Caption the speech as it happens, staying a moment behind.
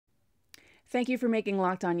Thank you for making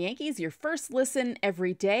Locked On Yankees your first listen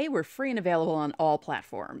every day. We're free and available on all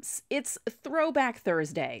platforms. It's Throwback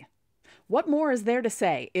Thursday. What more is there to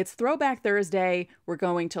say? It's Throwback Thursday. We're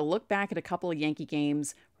going to look back at a couple of Yankee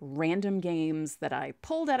games, random games that I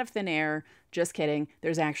pulled out of thin air. Just kidding.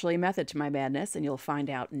 There's actually a method to my madness, and you'll find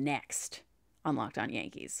out next on Locked On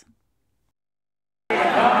Yankees.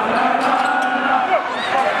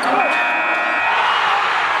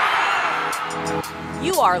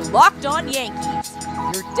 You are Locked On Yankees,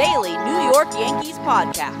 your daily New York Yankees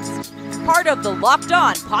podcast. Part of the Locked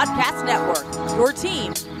On Podcast Network, your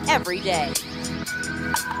team every day.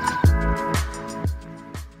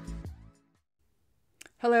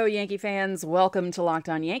 Hello, Yankee fans. Welcome to Locked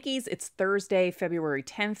On Yankees. It's Thursday, February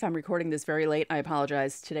 10th. I'm recording this very late. I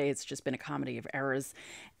apologize. Today it's just been a comedy of errors,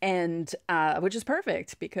 and which is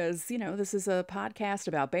perfect because, you know, this is a podcast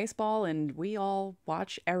about baseball, and we all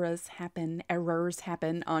watch errors happen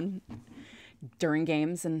on during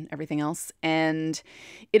games and everything else. And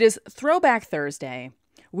it is Throwback Thursday.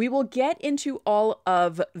 We will get into all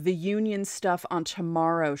of the union stuff on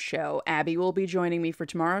tomorrow's show. Abby will be joining me for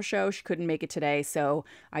tomorrow's show. She couldn't make it today, so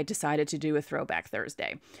I decided to do a Throwback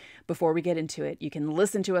Thursday. Before we get into it, you can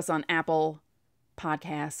listen to us on Apple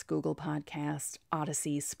Podcasts, Google Podcasts,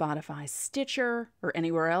 Odyssey, Spotify, Stitcher, or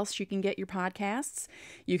anywhere else you can get your podcasts.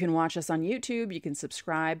 You can watch us on YouTube. You can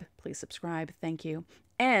subscribe. Please subscribe. Thank you.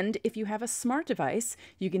 And if you have a smart device,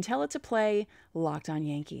 you can tell it to play Locked On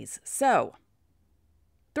Yankees. So,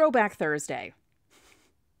 Throwback Thursday.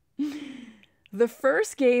 The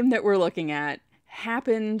first game that we're looking at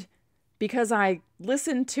happened because I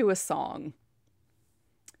listened to a song.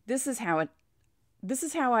 This is how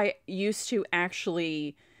I used to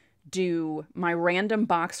actually do my random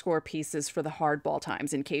box score pieces for the Hardball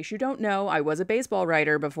Times. In case you don't know, I was a baseball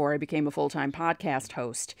writer before I became a full-time podcast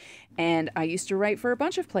host, and I used to write for a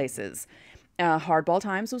bunch of places. Hardball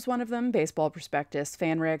Times was one of them, Baseball Prospectus,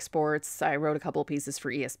 FanRag Sports. I wrote a couple of pieces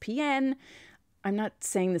for ESPN. I'm not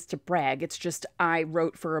saying this to brag. It's just I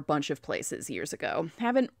wrote for a bunch of places years ago.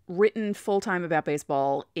 Haven't written full-time about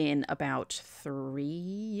baseball in about 3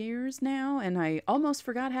 years now, and I almost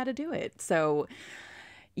forgot how to do it. So,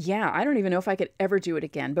 yeah, I don't even know if I could ever do it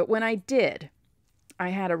again. But when I did, I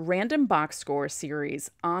had a random box score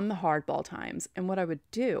series on the Hardball Times, and what I would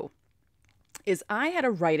do is I had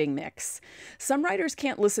a writing mix. Some writers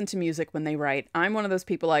can't listen to music when they write. I'm one of those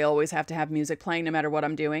people. I always have to have music playing no matter what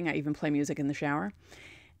I'm doing. I even play music in the shower.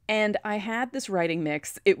 And I had this writing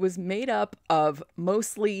mix. It was made up of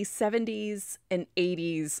mostly 70s and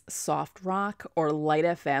 80s soft rock or light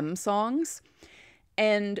FM songs.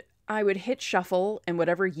 And I would hit shuffle, and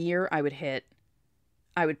whatever year I would hit,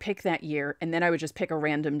 I would pick that year, and then I would just pick a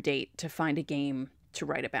random date to find a game to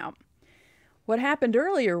write about. What happened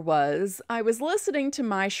earlier was I was listening to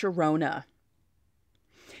My Sharona.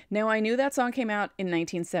 Now, I knew that song came out in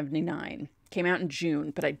 1979, came out in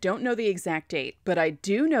June, but I don't know the exact date. But I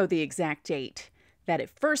do know the exact date that it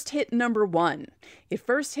first hit number one. It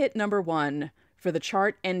first hit number one for the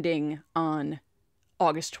chart ending on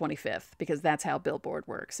August 25th, because that's how Billboard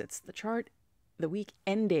works. It's the chart, the week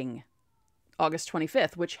ending August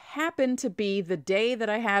 25th, which happened to be the day that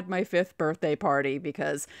I had my 5th birthday party,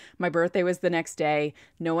 because my birthday was the next day.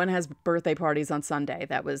 No one has birthday parties on Sunday.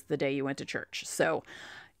 That was the day you went to church. So,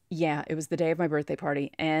 yeah, it was the day of my birthday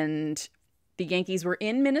party. And the Yankees were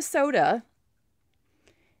in Minnesota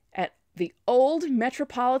at the old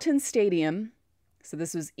Metropolitan Stadium. So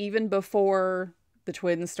this was even before the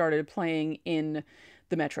Twins started playing in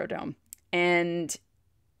the Metrodome. And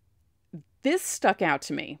this stuck out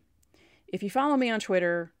to me. If you follow me on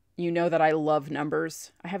Twitter, you know that I love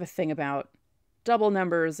numbers. I have a thing about double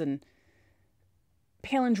numbers and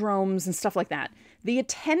palindromes and stuff like that. The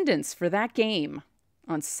attendance for that game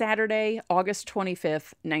on Saturday, August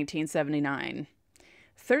 25th, 1979,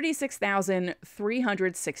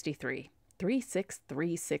 36,363.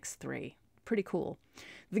 36363. Pretty cool.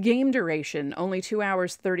 The game duration, only 2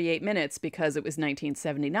 hours, 38 minutes, because it was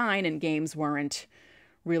 1979 and games weren't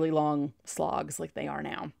really long slogs like they are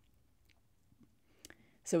now.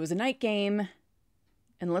 So it was a night game,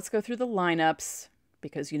 and let's go through the lineups,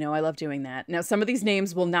 because you know I love doing that. Now, some of these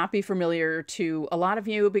names will not be familiar to a lot of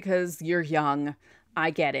you because you're young. I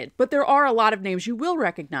get it. But there are a lot of names you will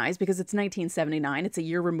recognize because it's 1979. It's a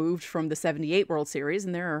year removed from the 78 World Series,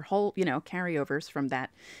 and there are whole, carryovers from that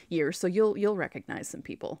year. So you'll recognize some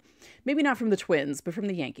people. Maybe not from the Twins, but from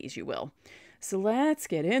the Yankees you will. So let's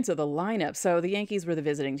get into the lineup. So the Yankees were the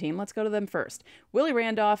visiting team. Let's go to them first. Willie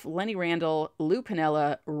Randolph, Lenny Randle, Lou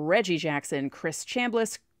Piniella, Reggie Jackson, Chris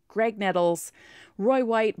Chambliss, Greg Nettles, Roy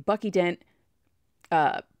White, Bucky Dent,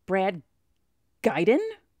 Brad Guyton.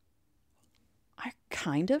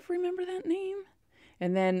 kind of remember that name.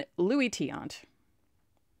 And then Louis Tiant,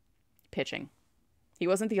 pitching. He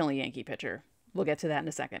wasn't the only Yankee pitcher. We'll get to that in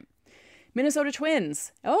a second. Minnesota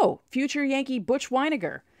Twins. Oh, future Yankee Butch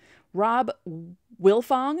Weiniger. Rob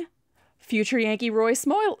Wilfong. Future Yankee Roy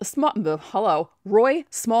Smalley. Roy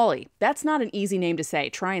Smalley. That's not an easy name to say.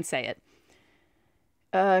 Try and say it.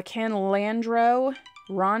 Ken Landreau.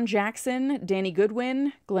 Ron Jackson. Danny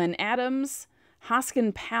Goodwin. Glenn Adams.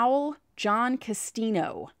 Hoskin Powell. John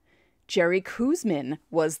Castino. Jerry Kuzmin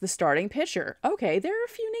was the starting pitcher. Okay, there are a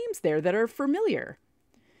few names there that are familiar.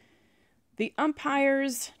 The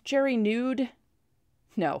umpires, Jerry Nude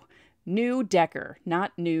Decker,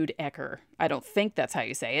 not Nude Ecker. I don't think that's how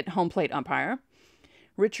you say it. Home plate umpire.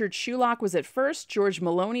 Richard Shulock was at first. George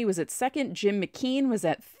Maloney was at second. Jim McKean was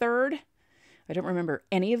at third. I don't remember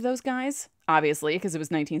any of those guys, obviously, because it was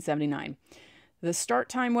 1979. The start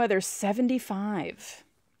time weather, 75.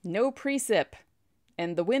 No precip.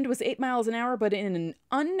 And the wind was 8 miles an hour, but in an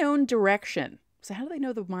unknown direction. So how do they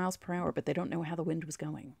know the miles per hour, but they don't know how the wind was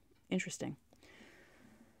going? Interesting.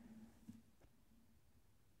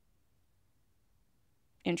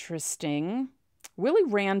 Willie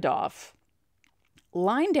Randolph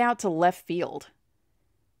lined out to left field.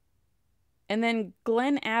 And then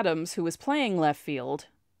Glenn Adams, who was playing left field,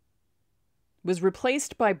 was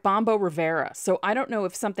replaced by Bombo Rivera. So I don't know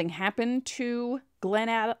if something happened to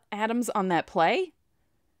Glenn Adams on that play.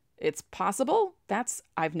 It's possible.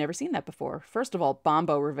 I've never seen that before. First of all,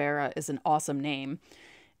 Bombo Rivera is an awesome name.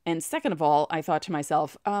 And second of all, I thought to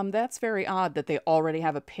myself, that's very odd that they already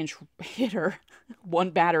have a pinch hitter,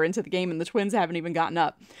 one batter into the game, and the Twins haven't even gotten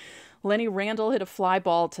up. Lenny Randle hit a fly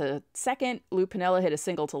ball to second. Lou Piniella hit a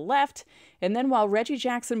single to left. And then while Reggie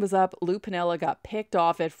Jackson was up, Lou Piniella got picked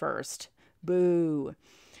off at first. Boo.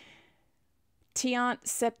 Tiant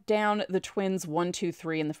set down the Twins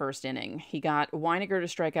 1-2-3 in the first inning. He got Weiniger to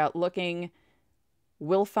strike out looking,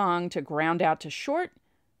 Wilfong to ground out to short,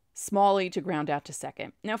 Smalley to ground out to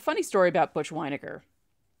second. Now, funny story about Butch Weiniger.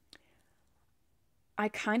 I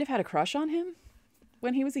kind of had a crush on him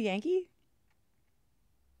when he was a Yankee.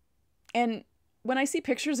 And when I see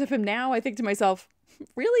pictures of him now, I think to myself,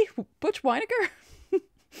 really? Butch Weiniger? And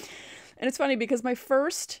it's funny because my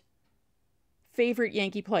first favorite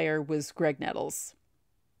Yankee player was Greg Nettles.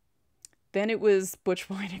 Then it was Butch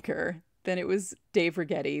Weiniger. Then it was Dave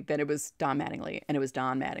Righetti. Then it was Don Mattingly. And it was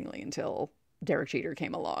Don Mattingly until Derek Jeter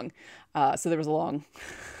came along. So there was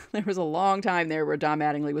a long time there where Don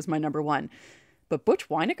Mattingly was my number one. But Butch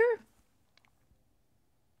Weiniger?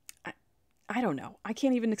 I don't know. I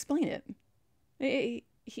can't even explain it.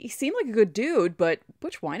 He seemed like a good dude, but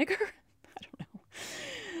Butch Weiniger? I don't know.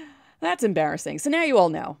 That's embarrassing. So now you all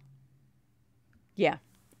know. Yeah.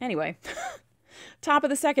 Anyway, top of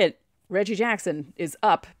the second, Reggie Jackson is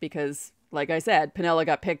up because, like I said, Piniella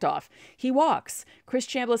got picked off. He walks. Chris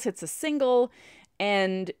Chambliss hits a single,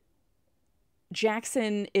 and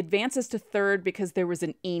Jackson advances to third because there was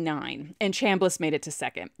an E9, and Chambliss made it to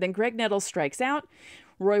second. Then Greg Nettles strikes out.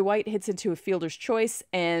 Roy White hits into a fielder's choice,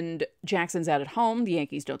 and Jackson's out at home. The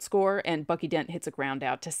Yankees don't score, and Bucky Dent hits a ground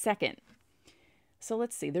out to second. So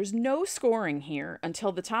let's see. There's no scoring here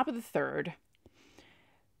until the top of the third.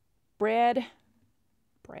 Brad.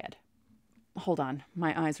 Hold on.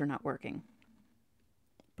 My eyes are not working.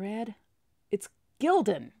 It's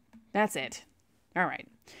Gilden. That's it. All right.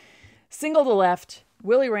 Single to left.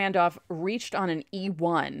 Willie Randolph reached on an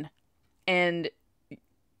E1, and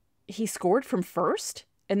he scored from first,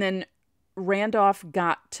 and then Randolph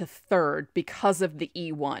got to third because of the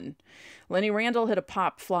E1. Lenny Randle hit a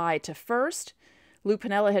pop fly to first. Lou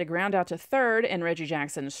Piniella hit a ground out to third, and Reggie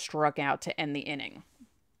Jackson struck out to end the inning.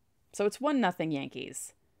 So it's 1-0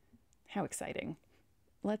 Yankees. How exciting.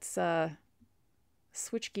 Let's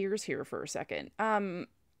switch gears here for a second.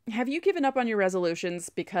 Have you given up on your resolutions?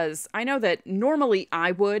 Because I know that normally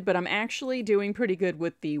I would, but I'm actually doing pretty good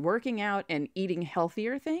with the working out and eating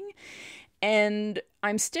healthier thing. And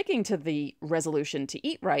I'm sticking to the resolution to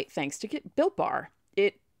eat right thanks to Built Bar.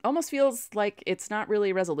 It almost feels like it's not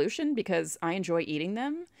really a resolution because I enjoy eating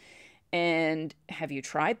them. And have you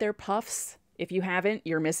tried their puffs? If you haven't,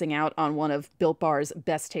 you're missing out on one of Built Bar's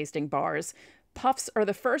best tasting bars. Puffs are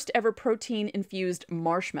the first ever protein-infused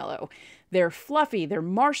marshmallow. They're fluffy, they're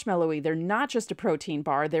marshmallowy, they're not just a protein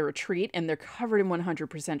bar, they're a treat, and they're covered in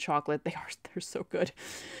 100% chocolate. They're so good.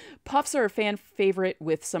 Puffs are a fan favorite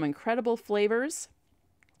with some incredible flavors.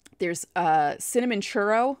 There's cinnamon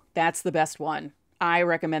churro, that's the best one. I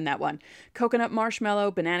recommend that one. Coconut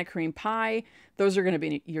marshmallow, banana cream pie, those are going to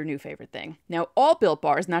be your new favorite thing. Now, all Built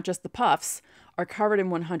Bars, not just the Puffs, are covered in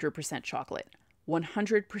 100% chocolate.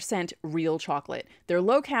 100% real chocolate. They're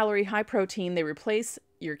low calorie, high protein. They replace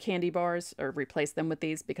your candy bars, or replace them with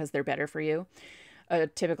these because they're better for you. A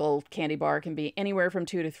typical candy bar can be anywhere from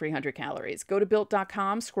 200 to 300 calories. Go to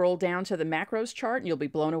Built.com, scroll down to the macros chart, and you'll be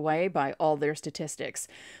blown away by all their statistics.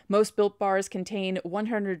 Most Built bars contain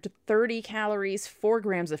 130 calories, 4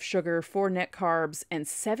 grams of sugar, 4 net carbs, and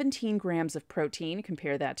 17 grams of protein.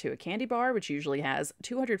 Compare that to a candy bar, which usually has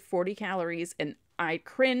 240 calories, and I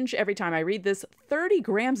cringe every time I read this, 30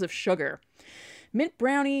 grams of sugar. Mint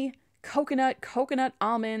brownie, coconut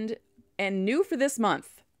almond, and new for this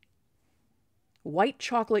month, white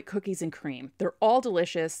chocolate cookies and cream. They're all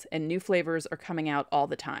delicious, and new flavors are coming out all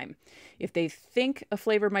the time. If they think a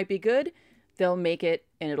flavor might be good, they'll make it,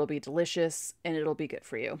 and it'll be delicious, and it'll be good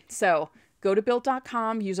for you. So go to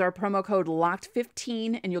Built.com, use our promo code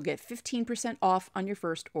LOCKED15, and you'll get 15% off on your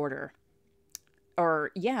first order.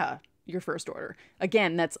 Your first order.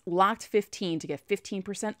 Again, that's LOCKED15 to get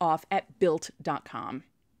 15% off at Built.com.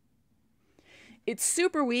 It's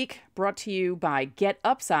Super Week, brought to you by Get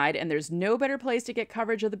Upside, and there's no better place to get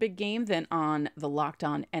coverage of the big game than on the Locked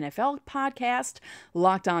On NFL podcast,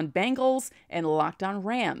 Locked On Bengals, and Locked On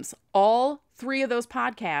Rams. All 3 of those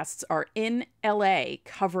podcasts are in LA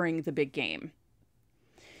covering the big game,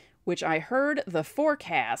 which I heard the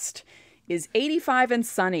forecast is 85 and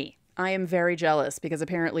sunny. I am very jealous because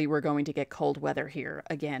apparently we're going to get cold weather here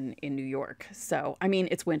again in New York. So, I mean,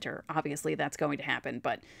 it's winter. Obviously, that's going to happen.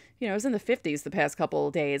 But, you know, it was in the 50s the past couple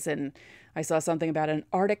of days, and I saw something about an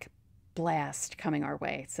Arctic blast coming our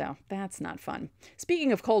way. So that's not fun.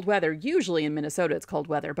 Speaking of cold weather, usually in Minnesota it's cold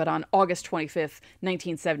weather, but on August 25th,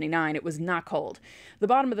 1979, it was not cold. The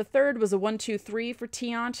bottom of the third was a 1-2-3 for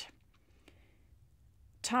Tiant.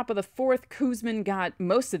 Top of the fourth, Koosman got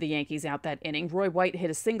most of the Yankees out that inning. Roy White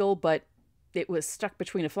hit a single, but it was stuck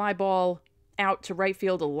between a fly ball out to right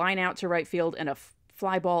field, a line out to right field, and a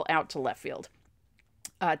fly ball out to left field.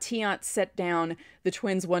 Tiant set down the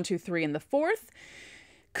Twins 1-2-3 in the fourth.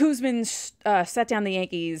 Koosman set down the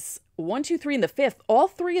Yankees 1-2-3 in the fifth. All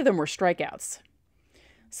 3 of them were strikeouts.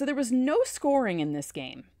 So there was no scoring in this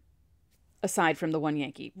game, aside from the one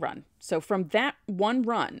Yankee run. So from that one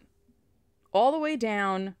run, all the way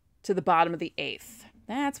down to the bottom of the 8th.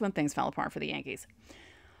 That's when things fell apart for the Yankees.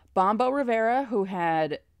 Bombo Rivera, who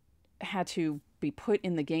had to be put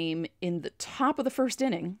in the game in the top of the first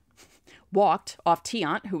inning, walked off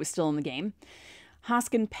Tiant, who was still in the game.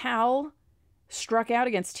 Hoskin Powell struck out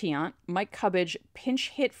against Tiant. Mike Cubbage pinch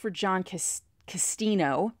hit for John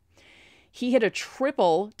Castino. He hit a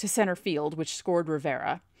triple to center field, which scored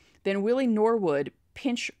Rivera. Then Willie Norwood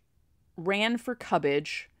pinch ran for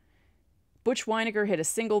Cubbage. Butch Weiniger hit a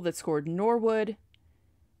single that scored Norwood.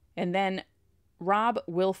 And then Rob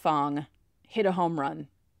Wilfong hit a home run.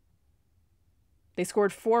 They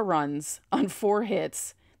scored 4 runs on 4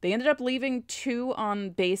 hits. They ended up leaving 2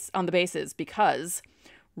 on the bases because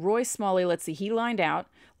Roy Smalley, he lined out.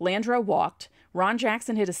 Landreau walked. Ron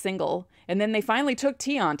Jackson hit a single. And then they finally took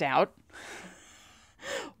Tiant out.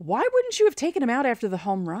 Why wouldn't you have taken him out after the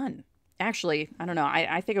home run? Actually, I don't know.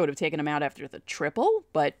 I think I would have taken him out after the triple,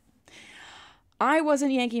 but I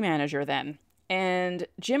wasn't Yankee manager then, and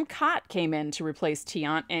Jim Cott came in to replace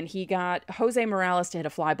Tiant, and he got Jose Morales to hit a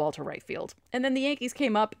fly ball to right field. And then the Yankees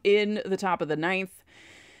came up in the top of the 9th.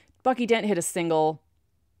 Bucky Dent hit a single.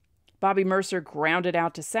 Bobby Mercer grounded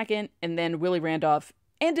out to second, and then Willie Randolph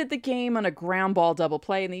ended the game on a ground ball double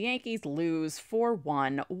play, and the Yankees lose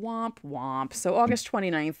 4-1. Womp womp. So August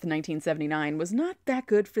 29th, 1979 was not that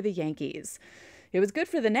good for the Yankees. It was good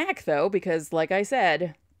for the Knack, though, because, like I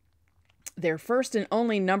said, their first and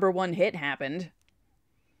only number 1 hit happened.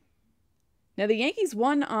 Now, the Yankees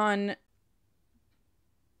won on...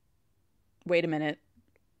 Wait a minute.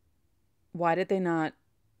 Why did they not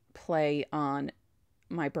play on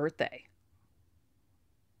my birthday?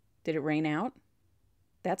 Did it rain out?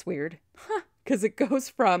 That's weird. Because it goes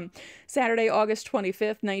from Saturday, August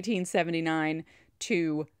 25th, 1979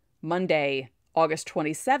 to Monday, August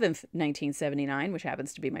 27th, 1979, which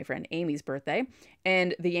happens to be my friend Amy's birthday.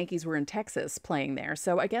 And the Yankees were in Texas playing there.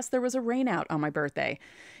 So I guess there was a rain out on my birthday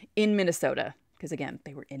in Minnesota. Because again,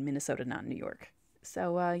 they were in Minnesota, not New York.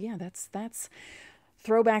 So yeah, that's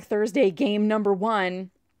Throwback Thursday game number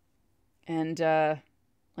 1. And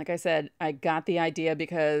like I said, I got the idea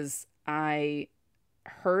because I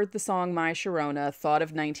heard the song My Sharona, thought of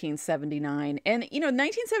 1979. And, you know,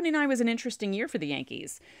 1979 was an interesting year for the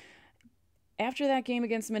Yankees. After that game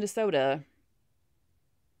against Minnesota,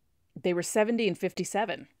 they were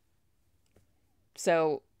 70-57.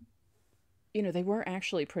 So, you know, they were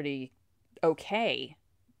actually pretty okay.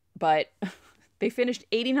 But They finished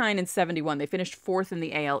 89-71. They finished fourth in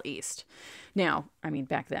the AL East. Now, I mean,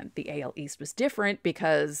 back then, the AL East was different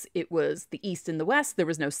because it was the East and the West. There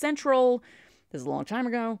was no Central. This is a long time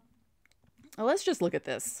ago. Well, let's just look at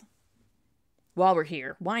this while we're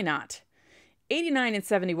here. Why not?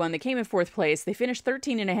 89-71. They came in fourth place. They finished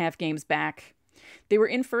 13 and a half games back. They were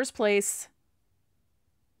in first place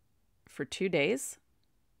for 2 days.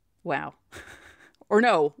 Wow. Or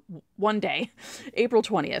no, 1 day. April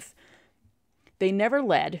 20th. They never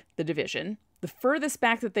led the division. The furthest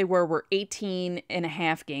back that they were 18 and a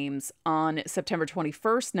half games on September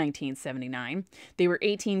 21st, 1979. They were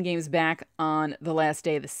 18 games back on the last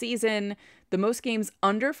day of the season. The most games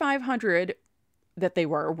under 500 that they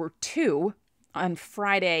were 2 on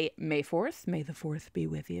Friday, May 4th. May the 4th be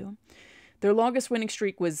with you. Their longest winning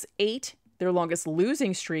streak was 8. Their longest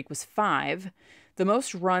losing streak was 5. The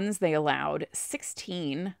most runs they allowed,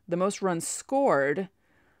 16. The most runs scored,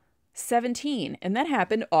 17. And that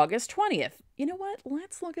happened August 20th. You know what?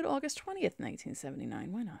 Let's look at August 20th,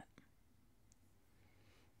 1979. Why not?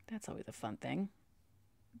 That's always a fun thing.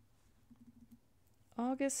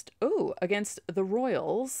 Against the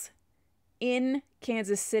Royals in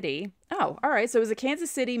Kansas City. Oh, all right. So it was a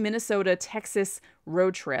Kansas City, Minnesota, Texas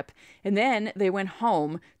road trip. And then they went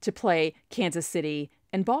home to play Kansas City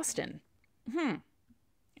and Boston.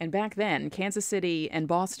 And back then, Kansas City and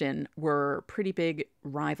Boston were pretty big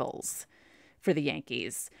rivals for the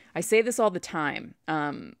Yankees. I say this all the time.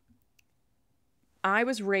 I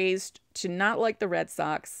was raised to not like the Red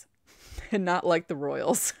Sox and not like the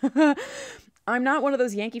Royals. I'm not one of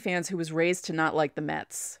those Yankee fans who was raised to not like the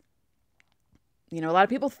Mets. You know, a lot of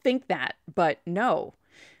people think that, but no.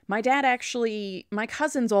 My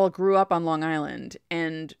cousins all grew up on Long Island,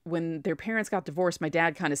 and when their parents got divorced, my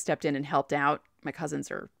dad kind of stepped in and helped out. My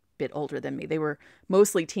cousins are a bit older than me. They were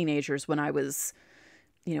mostly teenagers when I was,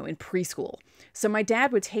 in preschool. So my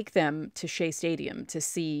dad would take them to Shea Stadium to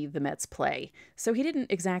see the Mets play. So he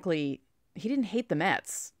didn't hate the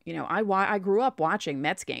Mets. I grew up watching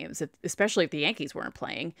Mets games, especially if the Yankees weren't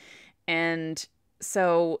playing. And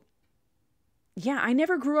so, yeah, I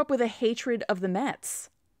never grew up with a hatred of the Mets.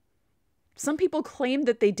 Some people claim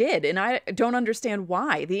that they did, and I don't understand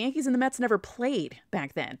why. The Yankees and the Mets never played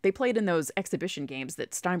back then. They played in those exhibition games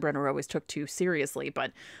that Steinbrenner always took too seriously,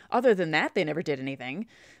 but other than that, they never did anything.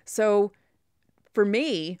 So for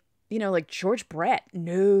me, like George Brett,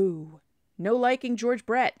 no liking George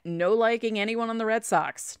Brett, no liking anyone on the Red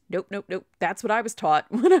Sox. Nope. That's what I was taught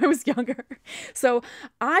when I was younger. So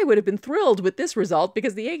I would have been thrilled with this result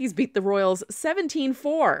because the Yankees beat the Royals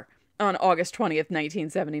 17-4 on August 20th,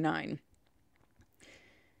 1979.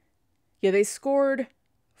 Yeah, they scored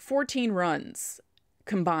 14 runs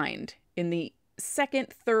combined in the second,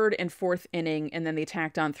 third, and fourth inning, and then they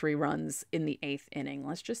tacked on 3 runs in the 8th inning.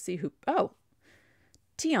 Let's just see who... Oh,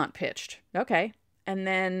 Tiant pitched. Okay. And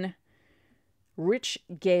then Rich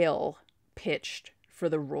Gale pitched for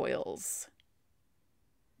the Royals.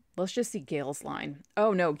 Let's just see Gale's line.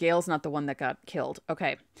 Oh, no, Gale's not the one that got killed.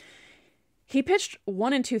 Okay. He pitched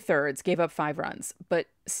 1 2/3, gave up 5 runs, but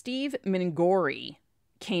Steve Mingori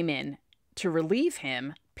came in to relieve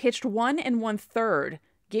him, pitched 1 1/3,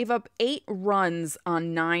 gave up 8 runs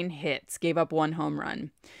on 9 hits, gave up 1 home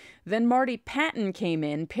run. Then Marty Patton came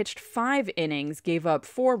in, pitched 5 innings, gave up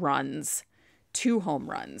 4 runs, 2 home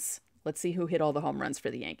runs. Let's see who hit all the home runs for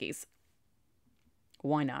the Yankees.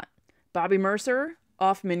 Why not? Bobby Mercer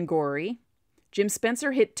off Mingori. Jim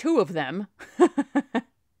Spencer hit 2 of them.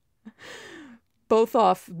 Both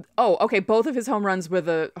off... Oh, okay, both of his home runs were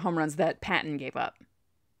the home runs that Patton gave up.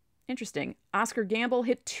 Interesting. Oscar Gamble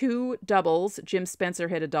hit 2 doubles. Jim Spencer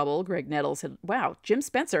hit a double. Greg Nettles hit... Wow, Jim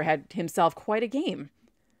Spencer had himself quite a game.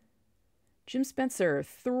 Jim Spencer,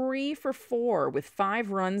 3 for 4 with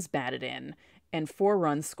 5 runs batted in and 4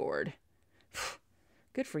 runs scored.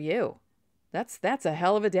 Good for you. That's a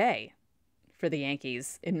hell of a day for the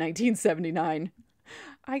Yankees in 1979.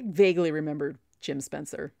 I vaguely remember Jim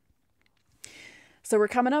Spencer. So we're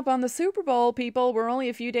coming up on the Super Bowl, people. We're only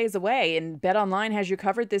a few days away, and BetOnline has you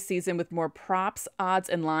covered this season with more props, odds,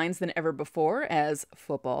 and lines than ever before as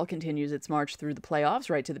football continues its march through the playoffs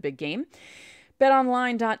right to the big game.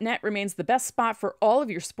 BetOnline.net remains the best spot for all of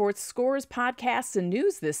your sports scores, podcasts, and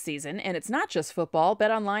news this season. And it's not just football.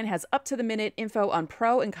 BetOnline has up-to-the-minute info on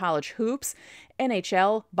pro and college hoops,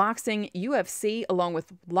 NHL, boxing, UFC, along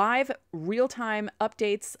with live, real-time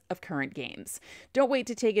updates of current games. Don't wait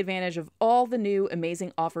to take advantage of all the new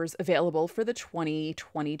amazing offers available for the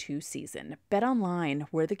 2022 season. BetOnline,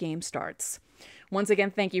 where the game starts. Once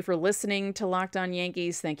again, thank you for listening to Locked On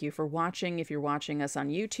Yankees. Thank you for watching. If you're watching us on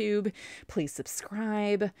YouTube, please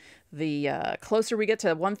subscribe. The closer we get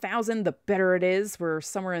to 1,000, the better it is. We're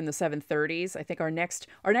somewhere in the 730s. I think our next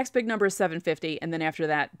big number is 750. And then after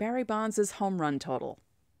that, Barry Bonds' home run total.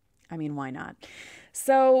 I mean, why not?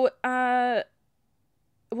 So,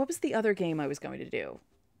 what was the other game I was going to do?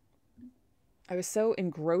 I was so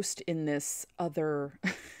engrossed in this other,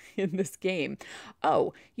 in this game.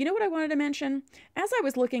 Oh, you know what I wanted to mention? As I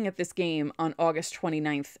was looking at this game on August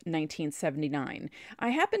 29th, 1979, I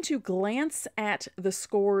happened to glance at the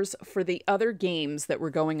scores for the other games that were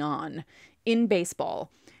going on in baseball.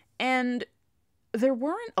 And there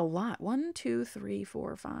weren't a lot. 1, 2, 3,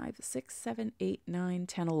 4, 5, 6, 7, 8, 9,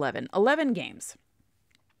 10, 11. 11 games.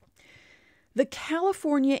 The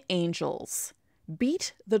California Angels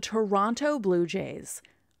beat the Toronto Blue Jays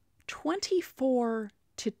 24-2.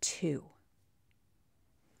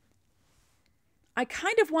 I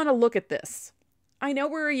kind of want to look at this. I know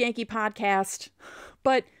we're a Yankee podcast,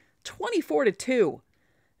 but 24-2.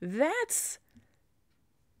 That's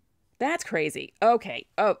crazy. Okay.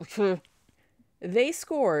 Oh, they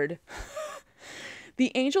scored.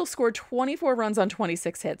 The Angels scored 24 runs on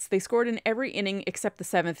 26 hits. They scored in every inning except the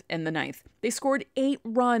 7th and the 9th. They scored 8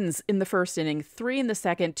 runs in the first inning, 3 in the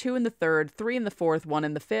second, 2 in the third, 3 in the fourth, 1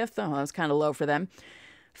 in the fifth. Oh, that was kind of low for them.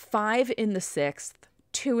 5 in the 6th,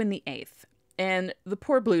 2 in the 8th. And the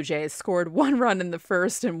poor Blue Jays scored 1 run in the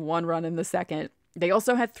first and 1 run in the second. They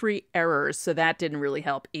also had 3 errors, so that didn't really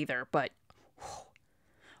help either. But,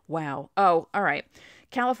 wow. Oh, all right.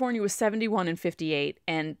 California was 71-58,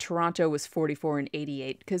 and Toronto was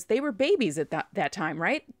 44-88, because they were babies at that time,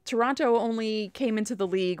 right? Toronto only came into the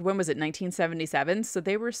league, when was it, 1977? So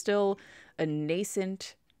they were still a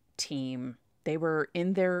nascent team. They were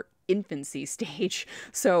in their infancy stage.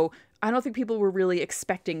 So I don't think people were really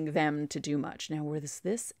expecting them to do much. Now, was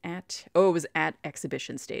this at... Oh, it was at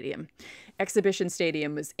Exhibition Stadium. Exhibition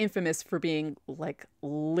Stadium was infamous for being, like,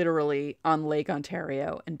 literally on Lake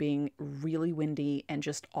Ontario and being really windy and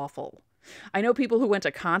just awful. I know people who went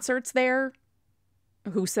to concerts there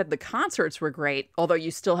who said the concerts were great, although you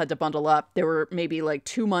still had to bundle up. There were maybe, like,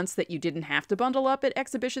 2 months that you didn't have to bundle up at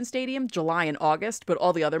Exhibition Stadium, July and August, but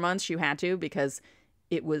all the other months you had to because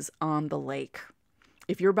it was on the lake.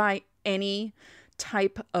 If you're by any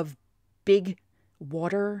type of big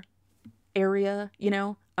water area, you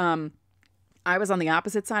know, I was on the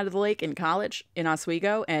opposite side of the lake in college in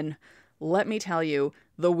Oswego, and let me tell you,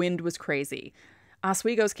 the wind was crazy.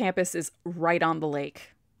 Oswego's campus is right on the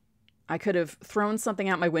lake. I could have thrown something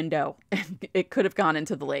out my window and it could have gone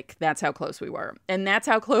into the lake. That's how close we were. And that's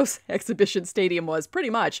how close Exhibition Stadium was pretty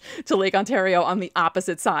much to Lake Ontario on the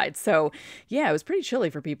opposite side. So yeah, it was pretty chilly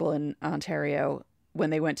for people in Ontario when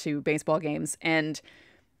they went to baseball games. And,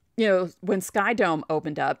 you know, when Sky Dome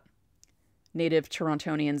opened up, native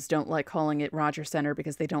Torontonians don't like calling it Rogers Center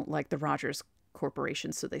because they don't like the Rogers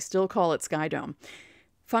Corporation. So they still call it Sky Dome.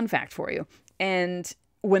 Fun fact for you. And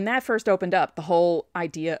when that first opened up, the whole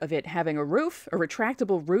idea of it having a roof, a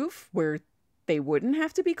retractable roof, where they wouldn't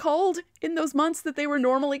have to be cold in those months that they were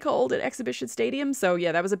normally cold at Exhibition Stadium. So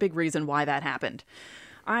yeah, that was a big reason why that happened.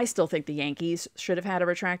 I still think the Yankees should have had a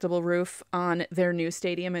retractable roof on their new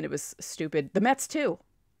stadium, and it was stupid. The Mets, too.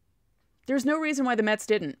 There's no reason why the Mets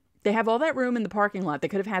didn't. They have all that room in the parking lot. They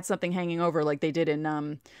could have had something hanging over like they did in,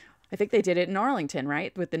 I think they did it in Arlington,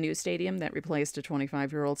 right? With the new stadium that replaced a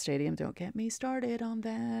 25-year-old stadium. Don't get me started on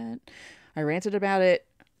that. I ranted about it.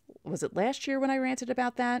 Was it last year when I ranted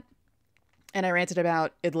about that? And I ranted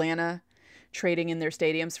about Atlanta trading in their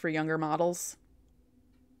stadiums for younger models.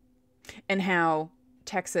 And how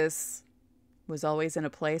Texas was always in a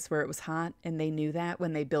place where it was hot, and they knew that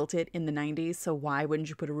when they built it in the 90s, so why wouldn't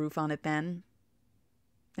you put a roof on it then?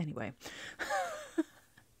 Anyway.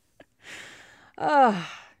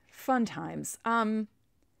 Fun times. You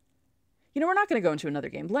know, we're not going to go into another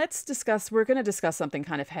game. We're going to discuss something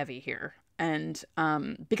kind of heavy here, and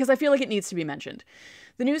because I feel like it needs to be mentioned.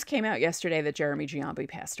 The news came out yesterday that Jeremy Giambi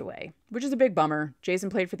passed away, which is a big bummer. Jason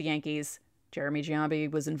played for the Yankees. Jeremy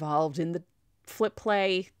Giambi was involved in the flip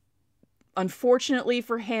play. Unfortunately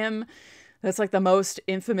for him, that's like the most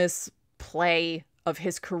infamous play of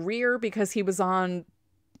his career because he was on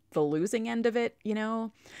the losing end of it, you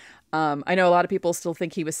know? I know a lot of people still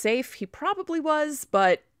think he was safe. He probably was,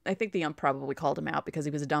 but I think the ump probably called him out because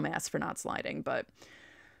he was a dumbass for not sliding. But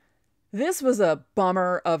this was a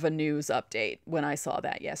bummer of a news update when I saw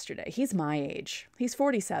that yesterday. He's my age. He's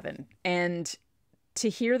 47. And to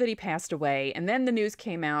hear that he passed away, and then the news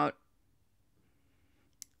came out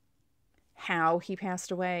how he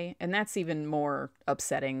passed away. And that's even more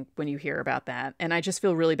upsetting when you hear about that. And I just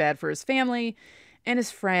feel really bad for his family and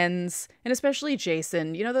his friends, and especially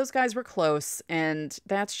Jason. You know, those guys were close, and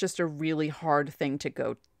that's just a really hard thing to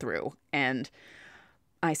go through. And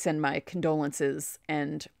I send my condolences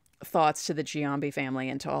and thoughts to the Giambi family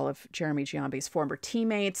and to all of Jeremy Giambi's former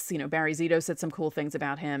teammates. You know, Barry Zito said some cool things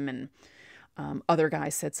about him, and other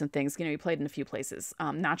guys said some things. You know, he played in a few places,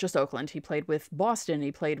 not just Oakland. He played with Boston.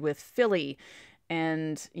 He played with Philly.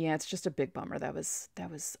 And yeah, it's just a big bummer. That was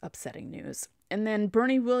upsetting news. And then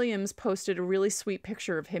Bernie Williams posted a really sweet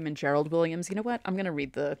picture of him and Gerald Williams. You know what? I'm going to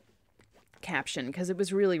read the caption because it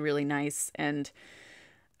was really, really nice. And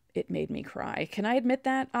it made me cry. Can I admit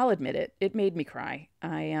that? I'll admit it. It made me cry.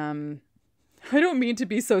 I don't mean to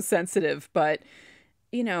be so sensitive, but,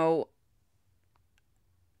 you know,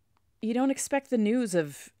 you don't expect the news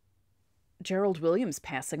of Gerald Williams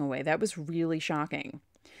passing away. That was really shocking.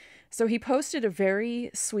 So he posted a very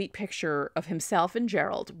sweet picture of himself and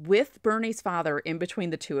Gerald with Bernie's father in between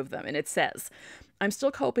the two of them. And it says, "I'm still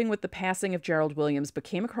coping with the passing of Gerald Williams, but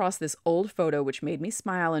came across this old photo which made me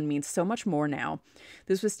smile and means so much more now.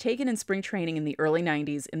 This was taken in spring training in the early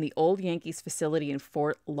 90s in the old Yankees facility in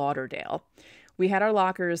Fort Lauderdale. We had our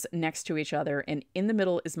lockers next to each other, and in the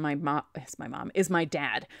middle is my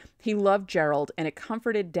dad. He loved Gerald, and it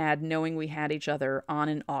comforted Dad knowing we had each other on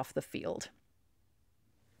and off the field."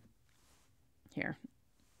 Here.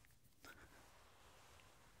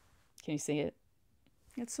 Can you see it?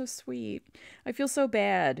 It's so sweet. I feel so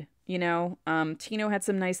bad. You know, Tino had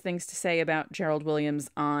some nice things to say about Gerald Williams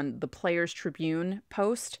on the Players Tribune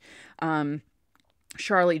post.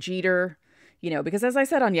 Charlie Jeter, you know, because as I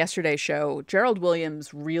said on yesterday's show, Gerald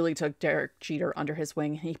Williams really took Derek Jeter under his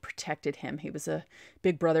wing. He protected him. He was a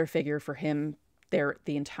big brother figure for him there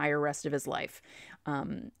the entire rest of his life.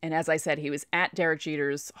 And as I said, he was at Derek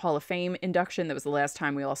Jeter's Hall of Fame induction. That was the last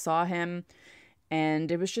time we all saw him.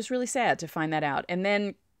 And it was just really sad to find that out. And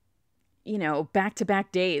then, you know,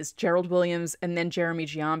 back-to-back days, Gerald Williams and then Jeremy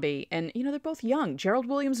Giambi. And, you know, they're both young. Gerald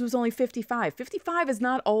Williams was only 55. 55 is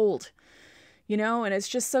not old, you know, and it's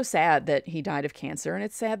just so sad that he died of cancer. And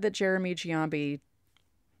it's sad that Jeremy Giambi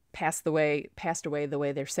passed away the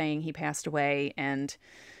way they're saying he passed away. And,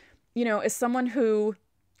 you know, as someone who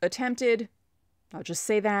attempted, I'll just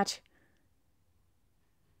say that,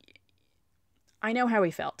 I know how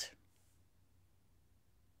he felt.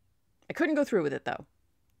 I couldn't go through with it, though.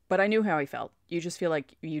 But I knew how he felt. You just feel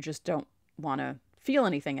like you just don't want to feel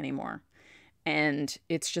anything anymore. And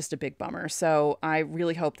it's just a big bummer. So I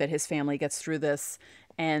really hope that his family gets through this.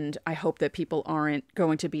 And I hope that people aren't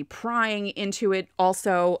going to be prying into it.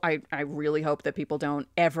 Also, I really hope that people don't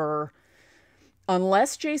ever,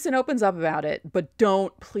 unless Jason opens up about it, but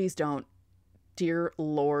please don't, dear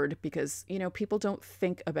Lord, because, you know, people don't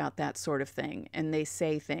think about that sort of thing and they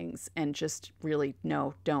say things and just really,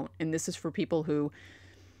 no, don't. And this is for people who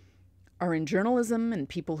are in journalism and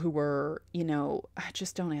people who were, you know,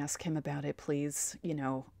 just don't ask him about it, please. You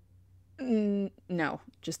know, no,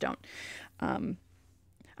 just don't.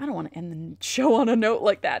 I don't want to end the show on a note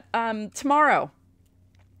like that. Tomorrow,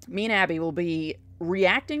 me and Abby will be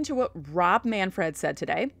reacting to what Rob Manfred said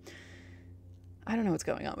today. I don't know what's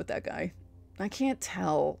going on with that guy. I can't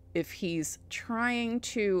tell if he's trying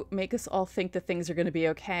to make us all think that things are going to be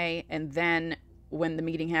okay, and then when the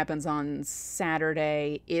meeting happens on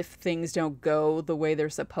Saturday, if things don't go the way they're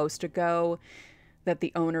supposed to go, that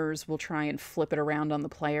the owners will try and flip it around on the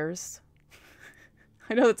players.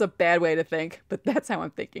 I know that's a bad way to think, but that's how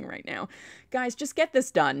I'm thinking right now. Guys, just get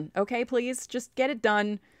this done, okay, please? Just get it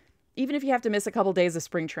done. Even if you have to miss a couple days of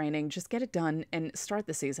spring training, just get it done and start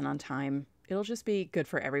the season on time. It'll just be good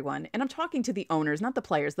for everyone. And I'm talking to the owners, not the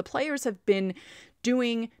players. The players have been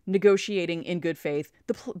negotiating in good faith.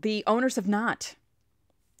 The owners have not.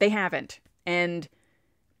 They haven't. And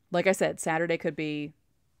like I said, Saturday could be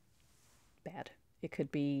bad. It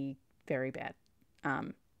could be very bad.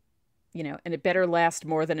 You know, and it better last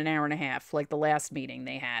more than an hour and a half, like the last meeting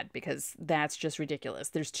they had, because that's just ridiculous.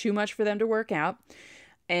 There's too much for them to work out.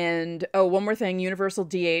 And, oh, one more thing, Universal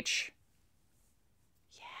DH.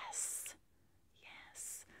 Yes.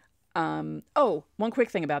 Oh, one quick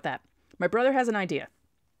thing about that. My brother has an idea.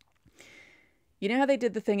 You know how they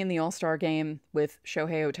did the thing in the All-Star game with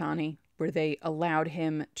Shohei Ohtani, where they allowed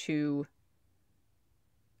him to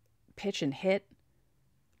pitch and hit,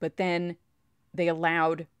 but then they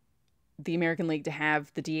allowed the American League to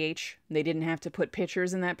have the DH. They didn't have to put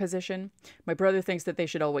pitchers in that position. My brother thinks that they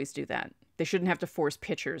should always do that. They shouldn't have to force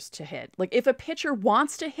pitchers to hit. Like, if a pitcher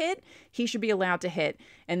wants to hit, he should be allowed to hit.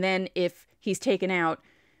 And then if he's taken out,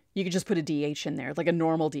 you could just put a DH in there, like a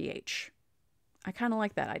normal DH. I kind of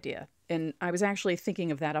like that idea. And I was actually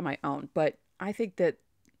thinking of that on my own, but I think that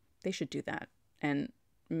they should do that. And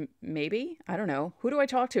maybe, I don't know, who do I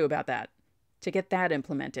talk to about that to get that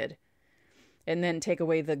implemented? And then take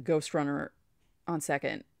away the ghost runner on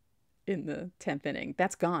second in the 10th inning.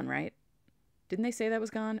 That's gone, right? Didn't they say that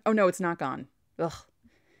was gone? Oh, no, it's not gone. Ugh.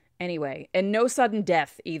 Anyway, and no sudden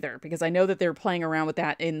death either, because I know that they're playing around with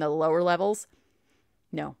that in the lower levels.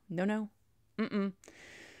 No. No,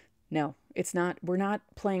 it's not. We're not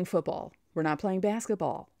playing football. We're not playing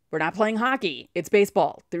basketball. We're not playing hockey. It's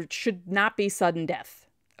baseball. There should not be sudden death.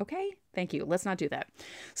 Okay? Thank you. Let's not do that.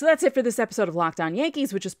 So that's it for this episode of Locked On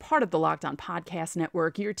Yankees, which is part of the Locked On Podcast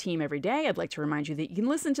Network, your team every day. I'd like to remind you that you can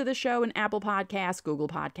listen to the show in Apple Podcasts, Google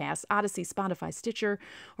Podcasts, Odyssey, Spotify, Stitcher,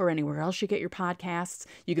 or anywhere else you get your podcasts.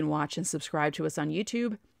 You can watch and subscribe to us on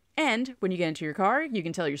YouTube. And when you get into your car, you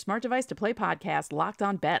can tell your smart device to play podcast Locked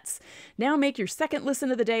On Bets. Now make your second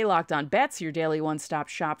listen of the day Locked On Bets, your daily one-stop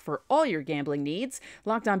shop for all your gambling needs.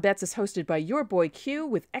 Locked On Bets is hosted by your boy Q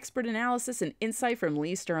with expert analysis and insight from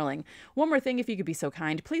Lee Sterling. One more thing, if you could be so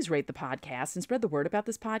kind, please rate the podcast and spread the word about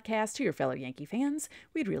this podcast to your fellow Yankee fans.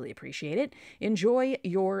 We'd really appreciate it. Enjoy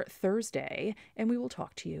your Thursday, and we will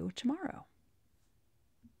talk to you tomorrow.